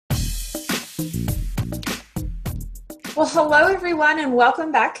Well, hello everyone, and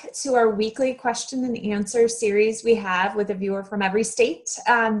welcome back to our weekly question and answer series we have with a viewer from every state.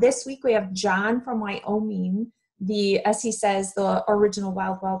 This week we have John from Wyoming, as he says, the original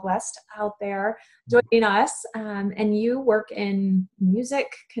Wild Wild West out there joining us. And you work in music,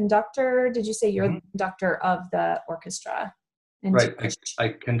 conductor. Did you say you're the conductor of the orchestra? Right. I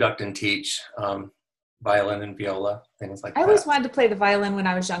conduct and teach violin and viola, things like I that. always wanted to play the violin when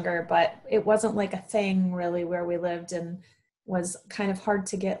I was younger, but it wasn't like a thing really where we lived, and was kind of hard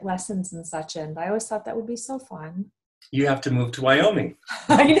to get lessons and such in. But I always thought that would be so fun. You have to move to Wyoming.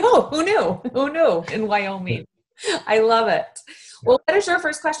 I know. Who knew? Who knew in Wyoming? I love it. Well, what is your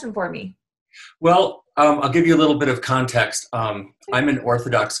first question for me? Well, I'll give you a little bit of context. I'm an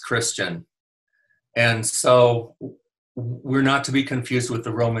Orthodox Christian, and so we're not to be confused with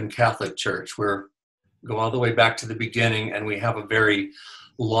the Roman Catholic Church. Go all the way back to the beginning, and we have a very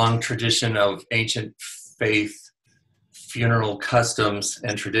long tradition of ancient faith, funeral customs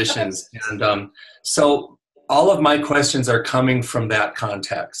and traditions. And so all of my questions are coming from that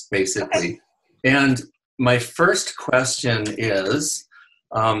context, basically. Okay. And my first question is,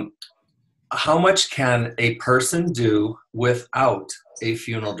 how much can a person do without a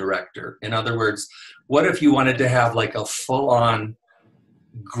funeral director? In other words, what if you wanted to have like a full-on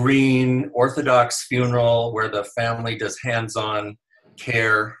green Orthodox funeral where the family does hands-on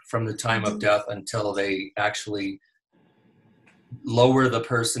care from the time of death until they actually lower the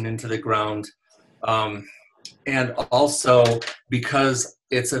person into the ground? And also, because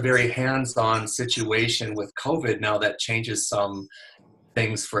it's a very hands-on situation with COVID now, that changes some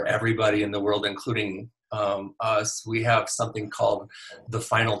things for everybody in the world, including us. We have something called the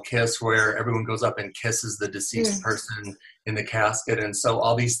final kiss, where everyone goes up and kisses the deceased person in the casket. And so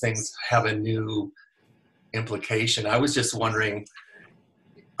all these things have a new implication. I was just wondering,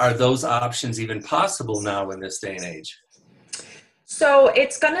 are those options even possible now in this day and age? So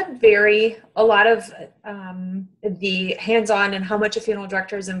it's going to vary. A lot of the hands-on and how much a funeral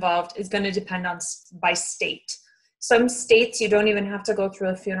director is involved is going to depend on by state. Some states you don't even have to go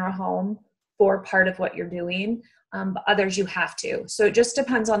through a funeral home for part of what you're doing. But others you have to. So it just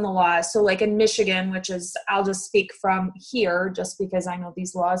depends on the laws. So like in Michigan, which is, I'll just speak from here just because I know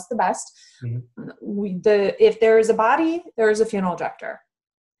these laws the best. If there is a body, there is a funeral director.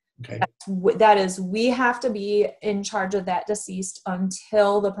 Okay. That is, we have to be in charge of that deceased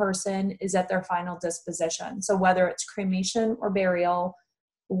until the person is at their final disposition. So whether it's cremation or burial,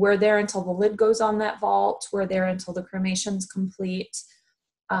 we're there until the lid goes on that vault. We're there until the cremation's complete.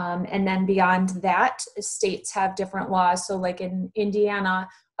 And then beyond that, states have different laws. So like in Indiana,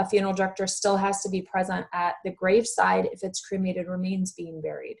 a funeral director still has to be present at the graveside if it's cremated remains being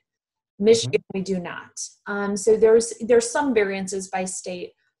buried. Michigan, we do not. So there's some variances by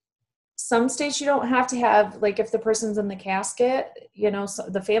state. Some states you don't have to have, like if the person's in the casket, so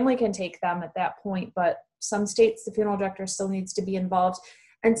the family can take them at that point, but some states the funeral director still needs to be involved.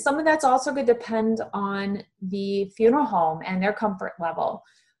 And some of that's also going to depend on the funeral home and their comfort level.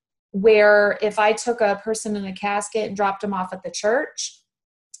 Where if I took a person in a casket and dropped them off at the church,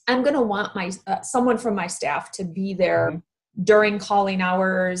 I'm going to want someone from my staff to be there during calling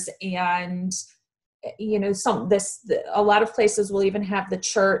hours. And a lot of places will even have the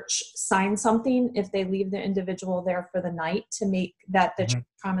church sign something if they leave the individual there for the night, to make that the church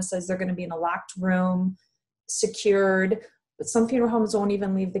promises they're going to be in a locked room, secured. But some funeral homes won't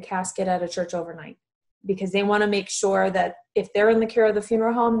even leave the casket at a church overnight, because they want to make sure that if they're in the care of the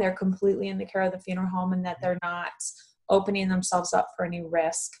funeral home, they're completely in the care of the funeral home, and that they're not opening themselves up for any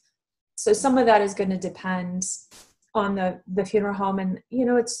risk. So some of that is going to depend on the funeral home. And,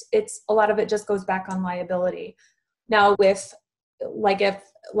 it's a lot of it just goes back on liability. Now if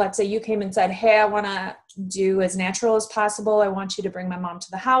let's say you came and said, hey, I want to do as natural as possible. I want you to bring my mom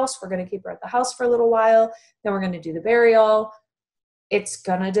to the house. We're going to keep her at the house for a little while. Then we're going to do the burial. It's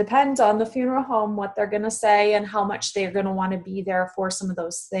going to depend on the funeral home, what they're going to say and how much they're going to want to be there for some of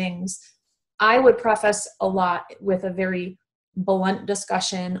those things. I would preface a lot with a very blunt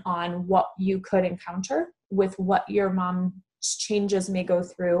discussion on what you could encounter with what your mom's changes may go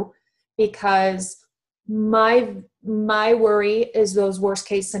through, because my worry is those worst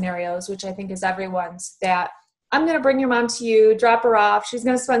case scenarios, which I think is everyone's, that I'm going to bring your mom to you, drop her off. She's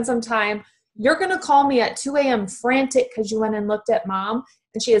going to spend some time. You're going to call me at 2 a.m. frantic because you went and looked at mom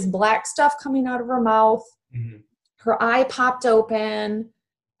and she has black stuff coming out of her mouth. Her eye popped open,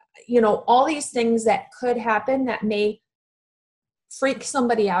 all these things that could happen that may freak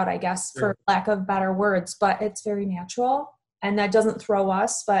somebody out, I guess, for lack of better words, but it's very natural. And that doesn't throw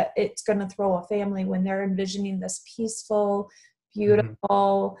us, but it's going to throw a family when they're envisioning this peaceful,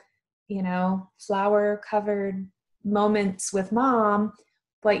 beautiful, flower covered moments with mom,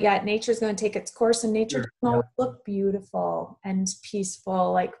 but yet nature's going to take its course, and nature doesn't always look beautiful and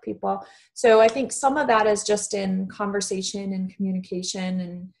peaceful like people. So I think some of that is just in conversation and communication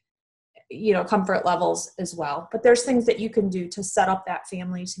and, you know, comfort levels as well. But there's things that you can do to set up that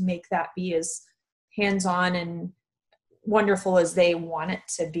family to make that be as hands-on and wonderful as they want it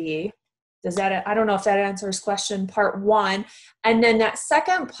to be. Does that, I don't know if that answers question part one. And then that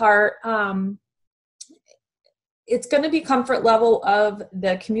second part, it's going to be comfort level of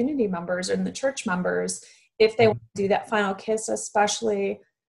the community members and the church members if they want to do that final kiss, especially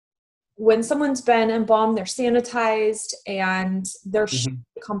when someone's been embalmed, they're sanitized, and their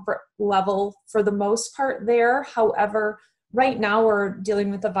comfort level for the most part there. However, right now we're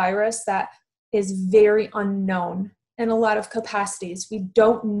dealing with a virus that is very unknown in a lot of capacities. We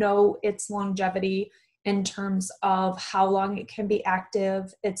don't know its longevity in terms of how long it can be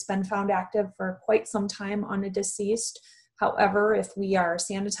active. It's been found active for quite some time on a deceased. However, if we are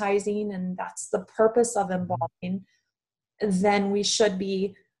sanitizing and that's the purpose of embalming, then we should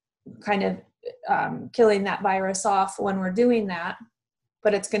be kind of killing that virus off when we're doing that.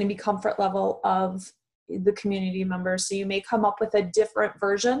 But it's going to be comfort level of the community members. So you may come up with a different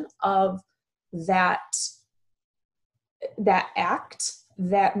version of that act,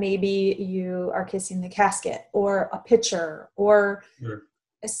 that maybe you are kissing the casket or a picture or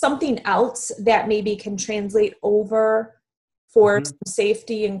something else that maybe can translate over for some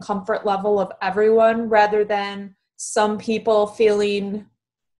safety and comfort level of everyone, rather than some people feeling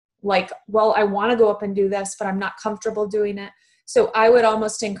like, well, I want to go up and do this, but I'm not comfortable doing it. So I would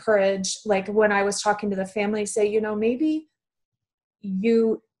almost encourage, like when I was talking to the family, say, you know, maybe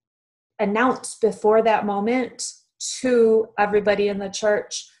you announce before that moment to everybody in the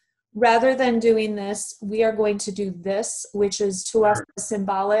church, rather than doing this, we are going to do this, which is to us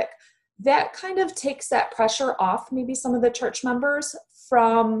symbolic. That kind of takes that pressure off maybe some of the church members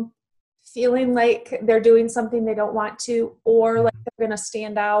from feeling like they're doing something they don't want to, or like they're going to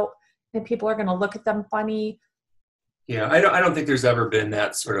stand out and people are going to look at them funny. Yeah, I don't think there's ever been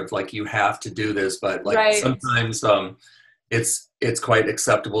that sort of like you have to do this, but like sometimes it's quite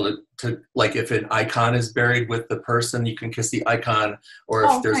acceptable to like if an icon is buried with the person, you can kiss the icon, or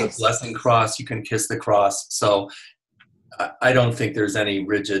if there's a blessing cross, you can kiss the cross. So I don't think there's any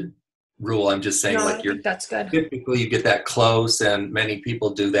rigid rule. I'm just saying, like, you're that's good. Typically you get that close, and many people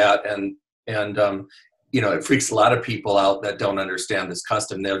do that, and you know, it freaks a lot of people out that don't understand this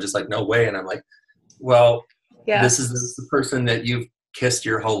custom. They're just like, no way. And I'm like, well, this is the person that you've kissed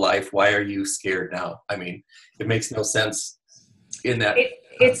your whole life. Why are you scared now? I mean, it makes no sense in that.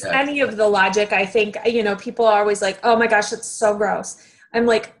 It's any of the logic. I think, you know, people are always like, oh my gosh, it's so gross. I'm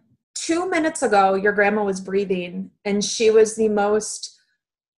like, 2 minutes ago, your grandma was breathing and she was the most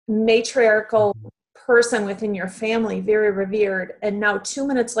matriarchal person within your family, very revered. And now 2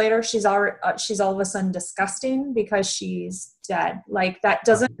 minutes later, she's all of a sudden disgusting because she's dead. Like, that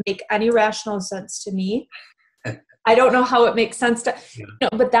doesn't make any rational sense to me. I don't know how it makes sense to, you know,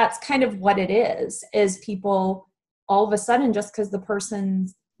 but that's kind of what it is people all of a sudden, just because the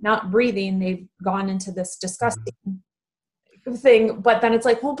person's not breathing, they've gone into this disgusting thing. But then it's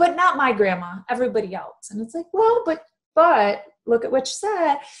like, well, but not my grandma, everybody else. And it's like, well, but look at what you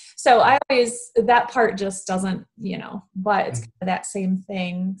said. So that part just doesn't, you know, but it's kind of that same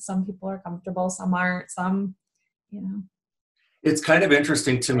thing. Some people are comfortable, some aren't, some, you know. It's kind of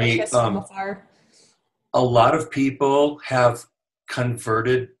interesting to me. A lot of people have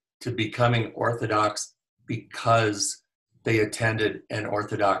converted to becoming Orthodox because they attended an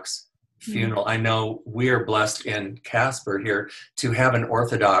Orthodox funeral. I know we are blessed in Casper here to have an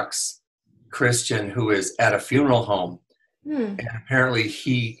Orthodox Christian who is at a funeral home. And apparently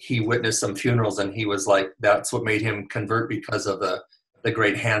he witnessed some funerals, and he was like, that's what made him convert, because of the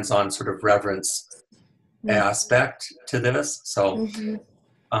great hands-on sort of reverence aspect to this. So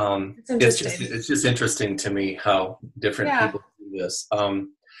it's just interesting to me how different people do this.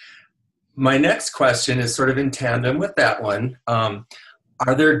 My next question is sort of in tandem with that one.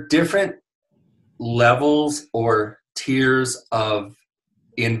 Are there different levels or tiers of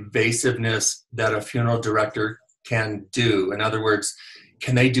invasiveness that a funeral director can do? In other words,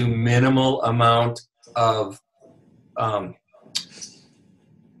 can they do minimal amount of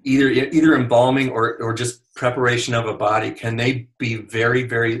either embalming or just preparation of a body? Can they be very,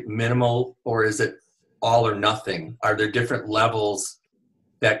 very minimal, or is it all or nothing? Are there different levels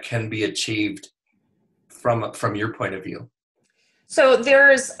that can be achieved from your point of view? So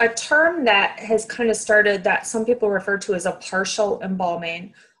there's a term that has kind of started that some people refer to as a partial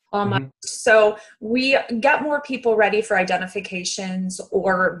embalming, So we get more people ready for identifications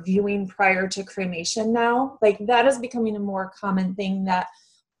or viewing prior to cremation now. Like that is becoming a more common thing that,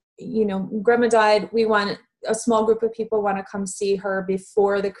 grandma died. We want a small group of people want to come see her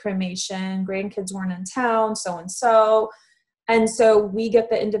before the cremation. Grandkids weren't in town, so-and-so. And so we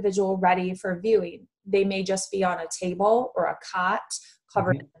get the individual ready for viewing. They may just be on a table or a cot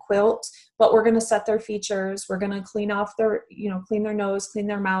covered in a quilt, but we're going to set their features. We're going to clean off their, clean their nose, clean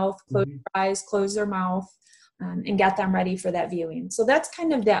their mouth, close their eyes, close their mouth, and get them ready for that viewing. So that's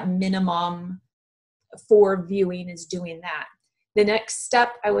kind of that minimum for viewing, is doing that. The next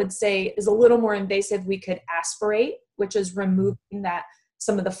step, I would say, is a little more invasive. We could aspirate, which is removing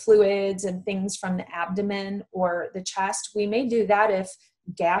some of the fluids and things from the abdomen or the chest. We may do that if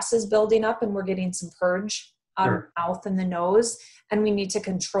gas is building up and we're getting some purge out of the mouth and the nose, and we need to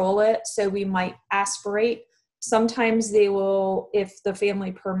control it. So we might aspirate. Sometimes they will, if the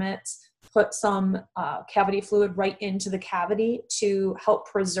family permits, put some cavity fluid right into the cavity to help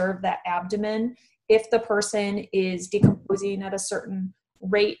preserve that abdomen. If the person is decomposing at a certain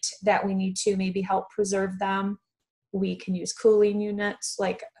rate that we need to maybe help preserve them, we can use cooling units.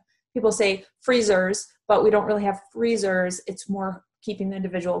 Like people say freezers, but we don't really have freezers. It's more keeping the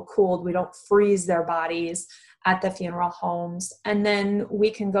individual cooled. We don't freeze their bodies at the funeral homes. And then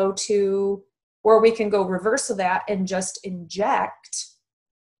we can go reverse of that and just inject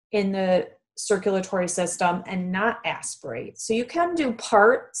in the circulatory system and not aspirate. So you can do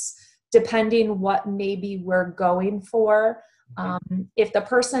parts depending what maybe we're going for. If the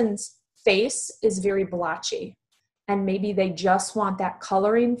person's face is very blotchy and maybe they just want that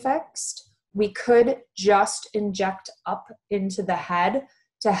coloring fixed, we could just inject up into the head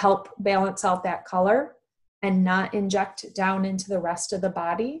to help balance out that color and not inject down into the rest of the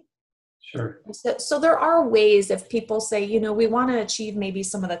body. Sure. So there are ways, if people say, we want to achieve maybe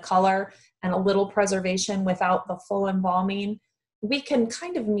some of the color and a little preservation without the full embalming, we can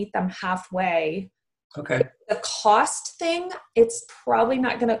kind of meet them halfway. Okay. The cost thing, it's probably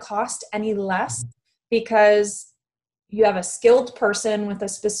not going to cost any less because you have a skilled person with a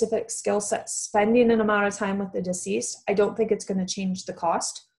specific skill set spending an amount of time with the deceased. I don't think it's going to change the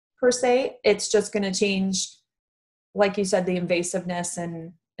cost per se. It's just going to change, like you said, the invasiveness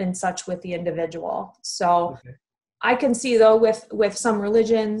and such with the individual. So I can see though with some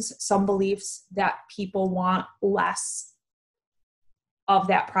religions, some beliefs, that people want less of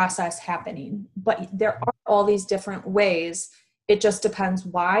that process happening. But there are all these different ways. It just depends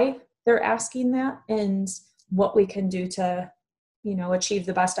why they're asking that and what we can do to, achieve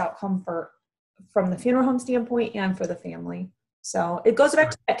the best outcome from the funeral home standpoint and for the family. So it goes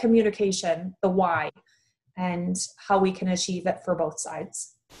back to that communication, the why, and how we can achieve it for both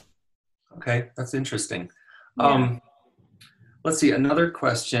sides. Okay, that's interesting. Yeah. Let's see, another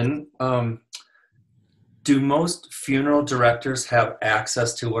question. Do most funeral directors have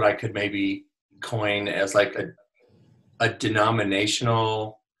access to what I could maybe coin as like a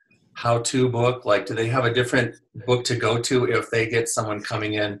denominational how-to book? Like, do they have a different book to go to if they get someone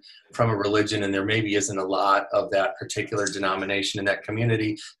coming in from a religion and there maybe isn't a lot of that particular denomination in that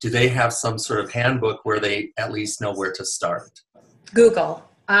community? Do they have some sort of handbook where they at least know where to start? Google.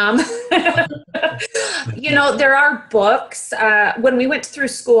 There are books. When we went through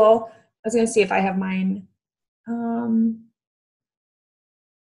school, I was going to see if I have mine.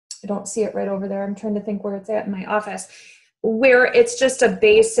 I don't see it right over there. I'm trying to think where it's at in my office, where it's just a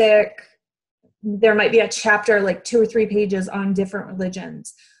basic, there might be a chapter, like 2 or 3 pages on different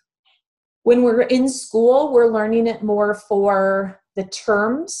religions. When we're in school, we're learning it more for the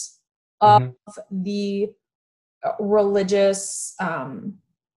terms of the religious,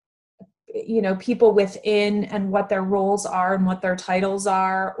 people within and what their roles are and what their titles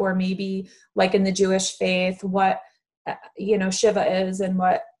are, or maybe like in the Jewish faith, what, Shiva is and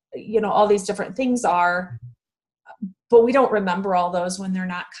what, all these different things are. But we don't remember all those when they're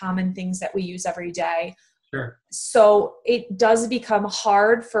not common things that we use every day. Sure. So it does become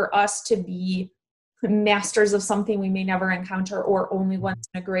hard for us to be masters of something we may never encounter or only once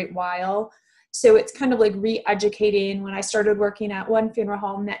in a great while. So it's kind of like re-educating. When I started working at one funeral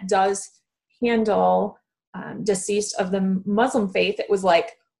home that does handle deceased of the Muslim faith, it was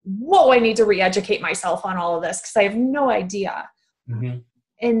like, whoa, I need to re-educate myself on all of this because I have no idea.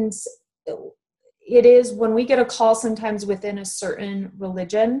 And it is when we get a call sometimes within a certain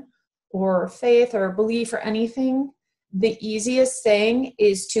religion or faith or belief or anything, the easiest thing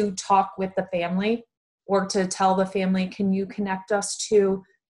is to talk with the family or to tell the family, can you connect us to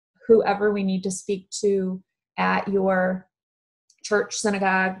whoever we need to speak to at your church,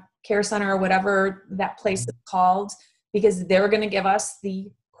 synagogue, care center, or whatever that place is called, because they're going to give us the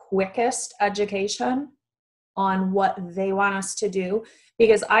quickest education on what they want us to do,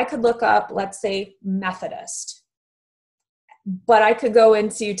 because I could look up, let's say, Methodist, but I could go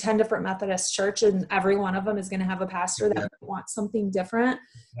into 10 different Methodist churches and every one of them is going to have a pastor that wants something different.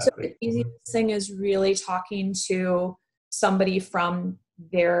 Exactly. So the easiest thing is really talking to somebody from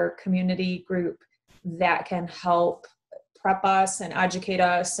their community group that can help prep us and educate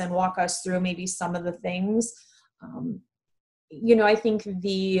us and walk us through maybe some of the things. I think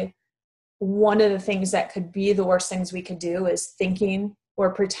one of the things that could be the worst things we could do is thinking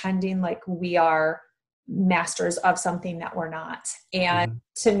or pretending like we are masters of something that we're not. And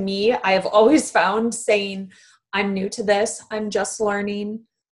to me, I have always found saying, I'm new to this, I'm just learning.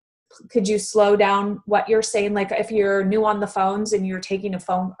 Could you slow down what you're saying? Like if you're new on the phones and you're taking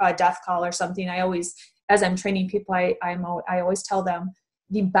a death call or something, I always, as I'm training people, I always tell them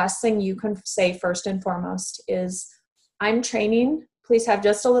the best thing you can say first and foremost is, I'm training. Please have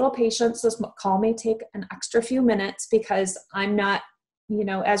just a little patience. This call may take an extra few minutes because I'm not,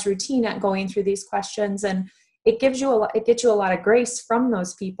 as routine at going through these questions. And it gets you a lot of grace from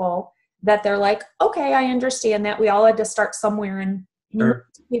those people that they're like, okay, I understand that. We all had to start somewhere, and sure.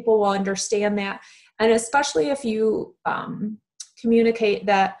 People will understand that. And especially if you communicate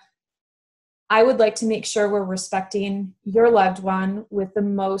that I would like to make sure we're respecting your loved one with the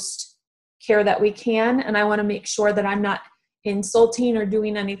most care that we can. And I want to make sure that I'm not insulting or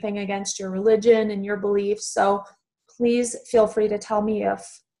doing anything against your religion and your beliefs. So please feel free to tell me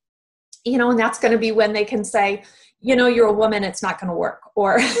if, and that's going to be when they can say, you're a woman, it's not going to work,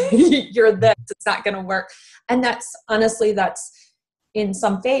 or you're this, it's not going to work. And that's in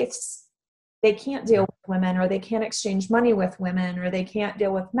some faiths, they can't deal with women, or they can't exchange money with women, or they can't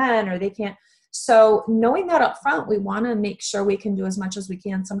deal with men, or they can't. So knowing that up front, we want to make sure we can do as much as we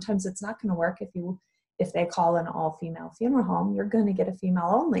can. Sometimes it's not going to work if they call an all-female funeral home, you're going to get a female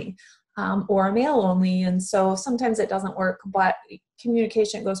only or a male only. And so sometimes it doesn't work, but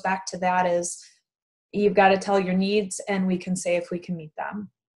communication goes back to that is you've got to tell your needs and we can say if we can meet them.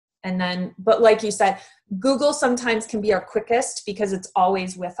 And then, but like you said, Google sometimes can be our quickest because it's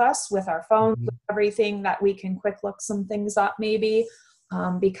always with us, with our phones, with everything, that we can quick look some things up maybe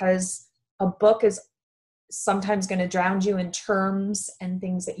because a book is sometimes going to drown you in terms and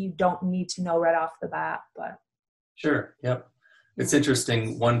things that you don't need to know right off the bat. But sure. Yep. It's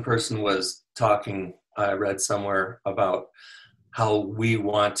interesting. One person was talking, I read somewhere, about how we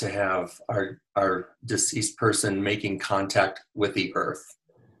want to have our deceased person making contact with the earth.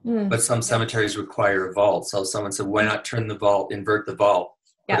 But some cemeteries require a vault. So someone said, why not turn the vault, invert the vault,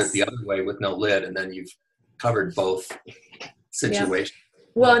 put it the other way with no lid, and then you've covered both situations.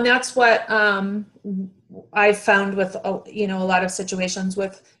 Well, and that's what I found with, a lot of situations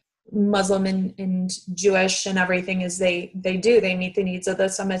with Muslim and Jewish and everything is they meet the needs of the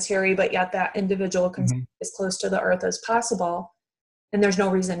cemetery, but yet that individual can stay as close to the earth as possible. And there's no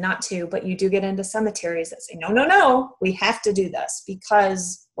reason not to, but you do get into cemeteries that say, no, we have to do this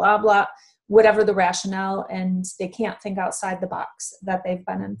because blah, blah, whatever the rationale, and they can't think outside the box that they've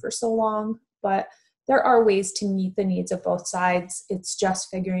been in for so long. But there are ways to meet the needs of both sides. It's just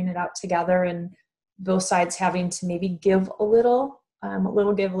figuring it out together and both sides having to maybe give a little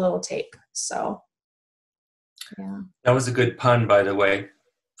give, a little take. So, yeah. That was a good pun, by the way.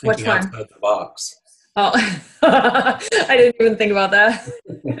 Which one? Outside the box. Oh, I didn't even think about that.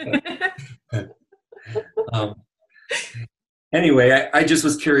 Anyway, I just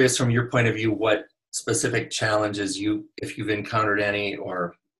was curious from your point of view, what specific challenges if you've encountered any,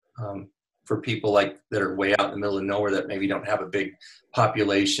 or for people like that are way out in the middle of nowhere that maybe don't have a big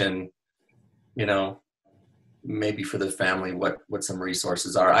population, maybe for the family, what some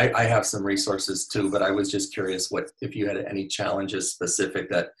resources are. I have some resources too, but I was just curious if you had any challenges specific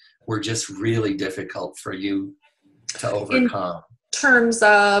that were just really difficult for you to overcome. In terms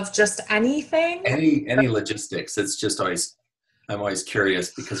of just anything? Any logistics. It's just I'm always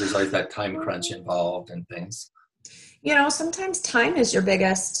curious because there's always that time crunch involved and things. Sometimes time is your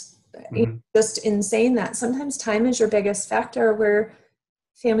biggest, just in saying that, sometimes time is your biggest factor where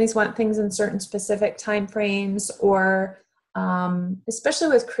families want things in certain specific time frames, or especially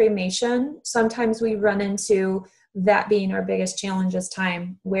with cremation, sometimes we run into that being our biggest challenge is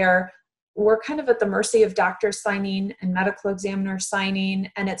time, where we're kind of at the mercy of doctors signing and medical examiners signing,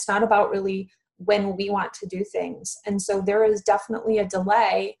 and it's not about really when we want to do things. And so there is definitely a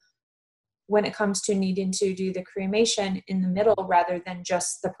delay when it comes to needing to do the cremation in the middle rather than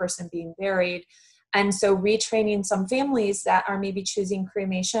just the person being buried. And so retraining some families that are maybe choosing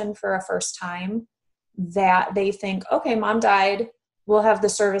cremation for a first time, that they think, okay, mom died, we'll have the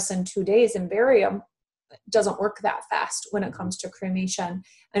service in 2 days and bury them. doesn't work that fast when it comes to cremation.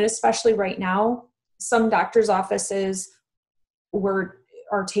 And especially right now, some doctors' offices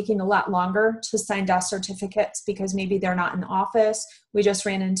are taking a lot longer to sign death certificates because maybe they're not in the office. We just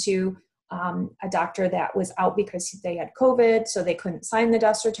ran into a doctor that was out because they had COVID, so they couldn't sign the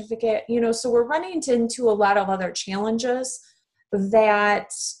death certificate. So we're running into a lot of other challenges that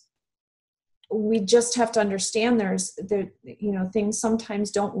we just have to understand. Things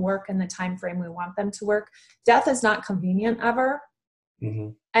sometimes don't work in the time frame we want them to work. Death is not convenient ever.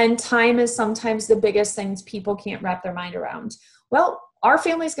 Mm-hmm. And time is sometimes the biggest things people can't wrap their mind around. Well, our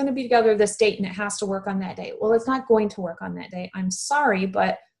family's going to be together this date and it has to work on that day. Well, it's not going to work on that day. I'm sorry,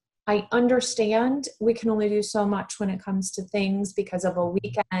 but I understand we can only do so much when it comes to things because of a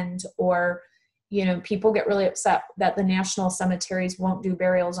weekend, or, people get really upset that the national cemeteries won't do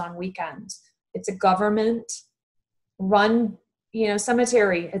burials on weekends. It's a government run,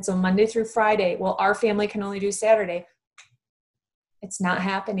 cemetery. It's a Monday through Friday. Well, our family can only do Saturday. It's not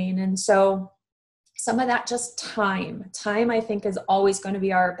happening. And so some of that, just time, I think, is always going to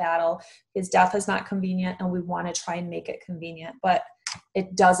be our battle, because death is not convenient and we want to try and make it convenient, but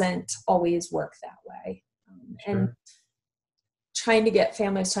it doesn't always work that way. Sure. And trying to get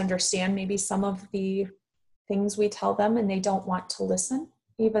families to understand maybe some of the things we tell them, and they don't want to listen,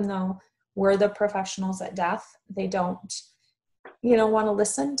 even though we're the professionals at death. They don't, want to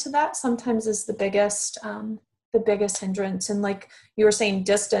listen to that. Sometimes is the biggest hindrance. And like you were saying,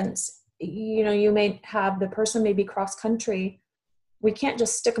 distance, you may have the person maybe cross country. We can't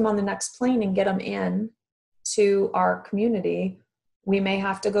just stick them on the next plane and get them in to our community. We may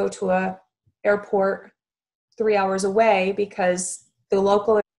have to go to a airport 3 hours away because the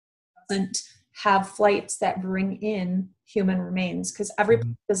local doesn't have flights that bring in human remains, because every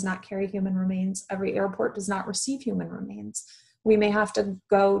place does not carry human remains. Every airport does not receive human remains. We may have to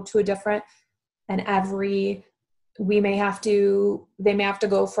go to a different, and they may have to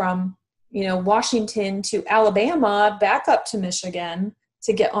go from, Washington to Alabama, back up to Michigan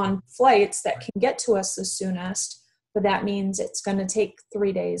to get on flights that can get to us the soonest. But that means it's going to take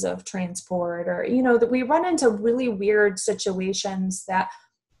 3 days of transport, or, that we run into really weird situations that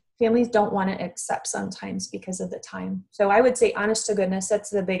families don't want to accept sometimes because of the time. So I would say, honest to goodness, that's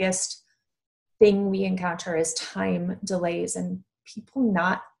the biggest thing we encounter is time delays and people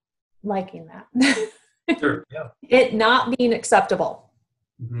not liking that. Sure, yeah. It not being acceptable.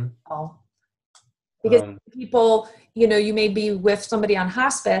 Mm-hmm. Oh. Because people, you may be with somebody on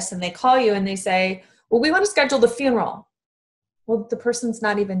hospice and they call you and they say, well, we want to schedule the funeral. Well, the person's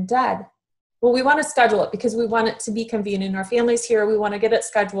not even dead. Well, we want to schedule it because we want it to be convenient. Our family's here. We want to get it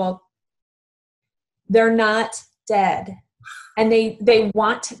scheduled. They're not dead. And they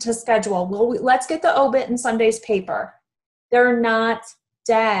want to schedule. Well, let's get the obit in Sunday's paper. They're not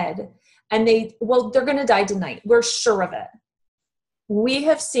dead. And they're going to die tonight. We're sure of it. We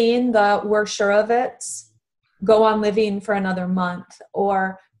have seen the we're sure of it go on living for another month,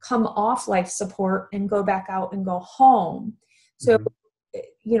 or come off life support and go back out and go home. So,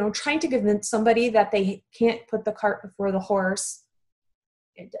 trying to convince somebody that they can't put the cart before the horse,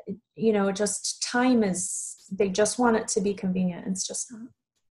 just time is, they just want it to be convenient. It's just not.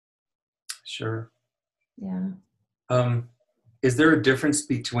 Sure. Yeah. Is there a difference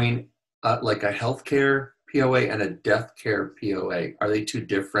between like a healthcare POA and a death care POA? Are they two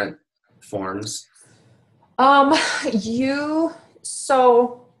different forms?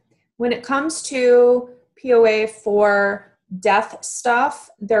 So when it comes to POA for death stuff,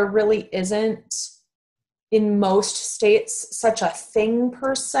 there really isn't in most states such a thing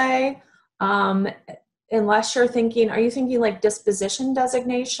per se. Unless are you thinking like disposition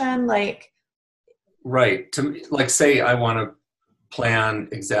designation? Like, right. Like, say I want to plan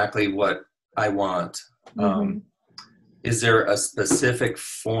exactly what I want. Is there a specific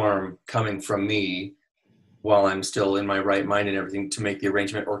form coming from me while I'm still in my right mind and everything to make the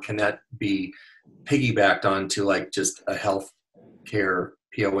arrangement, or can that be piggybacked onto like just a health care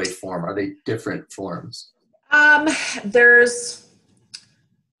POA form? Are they different forms?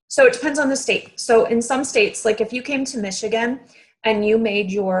 So it depends on the state. So in some states, like if you came to Michigan and you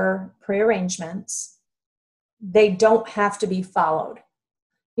made your prearrangements, they don't have to be followed,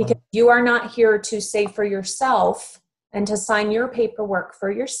 because you are not here to say for yourself and to sign your paperwork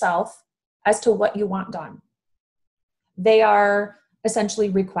for yourself as to what you want done. They are essentially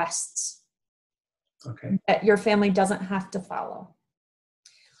requests that your family doesn't have to follow.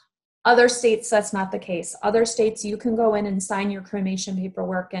 Other states, that's not the case. Other states, you can go in and sign your cremation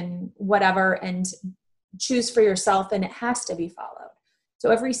paperwork and whatever and choose for yourself, and it has to be followed. So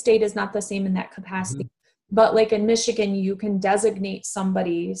every state is not the same in that capacity. But like in Michigan, you can designate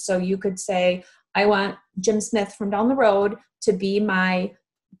somebody. So you could say, I want Jim Smith from down the road to be my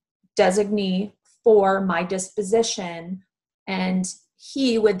designee for my disposition. And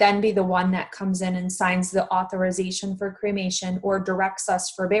he would then be the one that comes in and signs the authorization for cremation or directs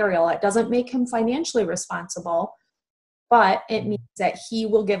us for burial. It doesn't make him financially responsible, but it means that he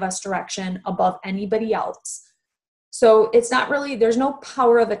will give us direction above anybody else. So it's not really, there's no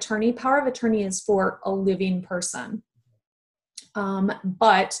power of attorney. Power of attorney is for a living person.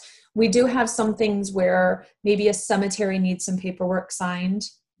 But we do have some things where maybe a cemetery needs some paperwork signed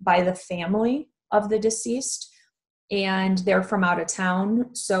by the family of the deceased, and they're from out of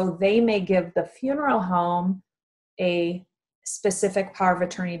town. So they may give the funeral home a specific power of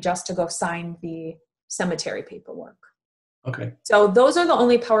attorney just to go sign the cemetery paperwork. Okay. So those are the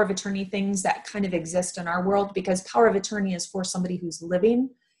only power of attorney things that kind of exist in our world, because power of attorney is for somebody who's living,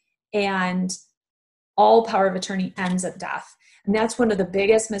 and all power of attorney ends at death. And that's one of the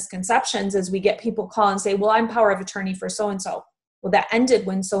biggest misconceptions is we get people call and say, well, I'm power of attorney for so-and-so. Well, that ended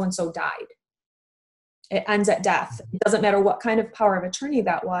when so-and-so died. It ends at death. It doesn't matter what kind of power of attorney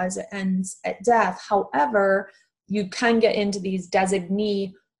that was, it ends at death. However, you can get into these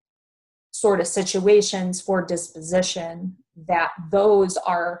designee sort of situations for disposition that those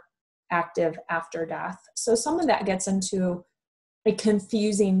are active after death. So some of that gets into a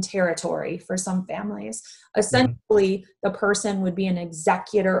confusing territory for some families. Essentially, the person would be an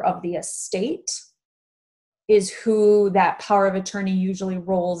executor of the estate, is who that power of attorney usually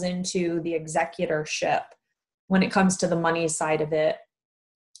rolls into the executorship when it comes to the money side of it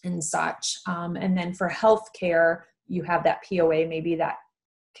and such. And then for healthcare, you have that POA maybe that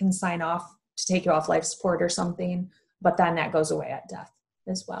can sign off to take you off life support or something, but then that goes away at death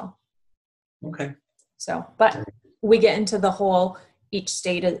as well. Okay. So, but we get into the whole, each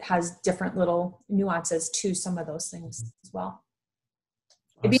state has different little nuances to some of those things as well.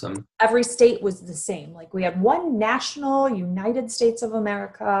 Awesome. Every state was the same. Like we had one national United States of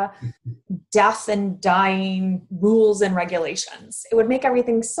America death and dying rules and regulations. It would make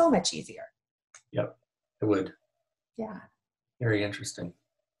everything so much easier. Yep, it would. Yeah. Very interesting.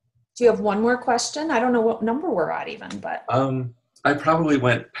 Do you have one more question? I don't know what number we're at even, but. I probably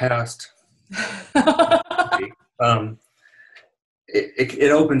went past.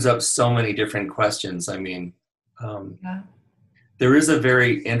 It opens up so many different questions. I mean, Yeah. there is a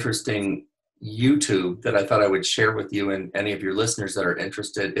very interesting YouTube that I thought I would share with you and any of your listeners that are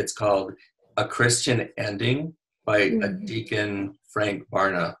interested. It's called A Christian Ending by a Deacon Frank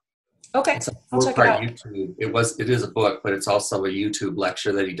Barna. Okay, It's a I'll check it out. YouTube. It is a book, but it's also a YouTube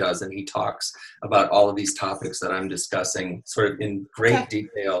lecture that he does, and he talks about all of these topics that I'm discussing sort of in great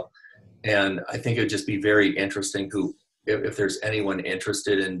detail. And I think it would just be very interesting if there's anyone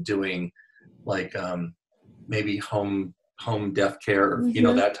interested in doing like maybe home death care, or,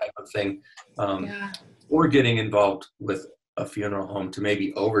 that type of thing, or getting involved with a funeral home to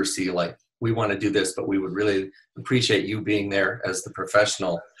maybe oversee, like, we want to do this, but we would really appreciate you being there as the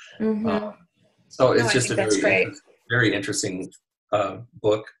professional. So it's just a very interesting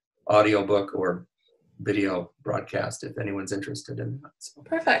book, audio book, or video broadcast if anyone's interested in that. So.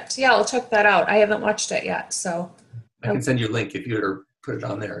 Perfect. Yeah, I'll check that out. I haven't watched it yet, so. I can send you a link if you or put it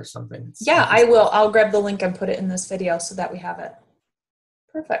on there or something. Yeah, I will. I'll grab the link and put it in this video so that we have it.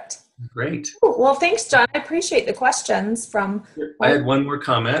 Perfect. Great. Cool. Well, thanks, John. I appreciate the questions from. I had one more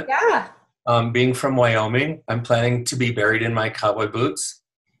comment. Yeah. Being from Wyoming, I'm planning to be buried in my cowboy boots.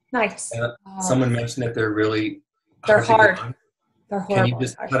 Nice. Someone mentioned that they're hard. They're horrible. Can you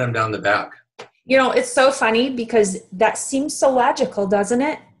just cut them down the back? It's so funny because that seems so logical, doesn't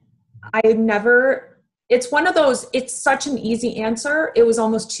it? It's one of those, it's such an easy answer. It was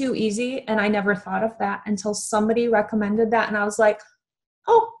almost too easy. And I never thought of that until somebody recommended that. And I was like,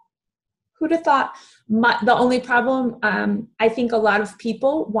 oh, who'd have thought? The only problem, I think a lot of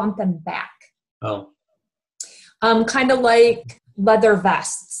people want them back. Oh. Kind of like leather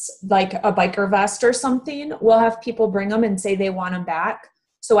vests, like a biker vest or something. We'll have people bring them and say they want them back.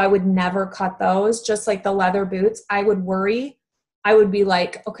 So I would never cut those. Just like the leather boots, I would worry. I would be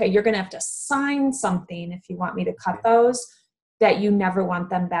like, okay, you're going to have to sign something if you want me to cut those, that you never want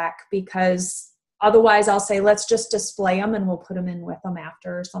them back, because otherwise I'll say, let's just display them and we'll put them in with them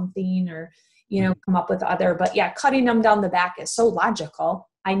after or something, or, come up with other, but yeah, cutting them down the back is so logical.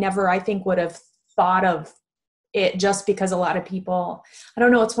 I think would have thought of it, just because a lot of people, I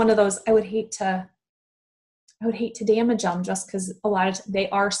don't know, it's one of those, I would hate to damage them just because they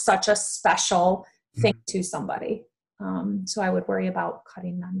are such a special thing to somebody. So I would worry about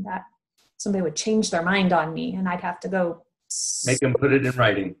cutting them, that somebody would change their mind on me and I'd have to go. Make them put it in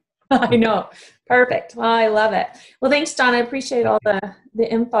writing. I know. Perfect. Well, I love it. Well, thanks, John. I appreciate all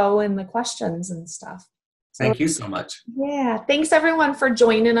the info and the questions and stuff. So, Thank you so much. yeah. Thanks, everyone, for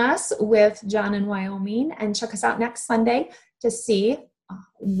joining us with John in Wyoming. And check us out next Sunday to see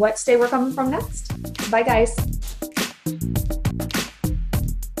what state we're coming from next. Bye, guys.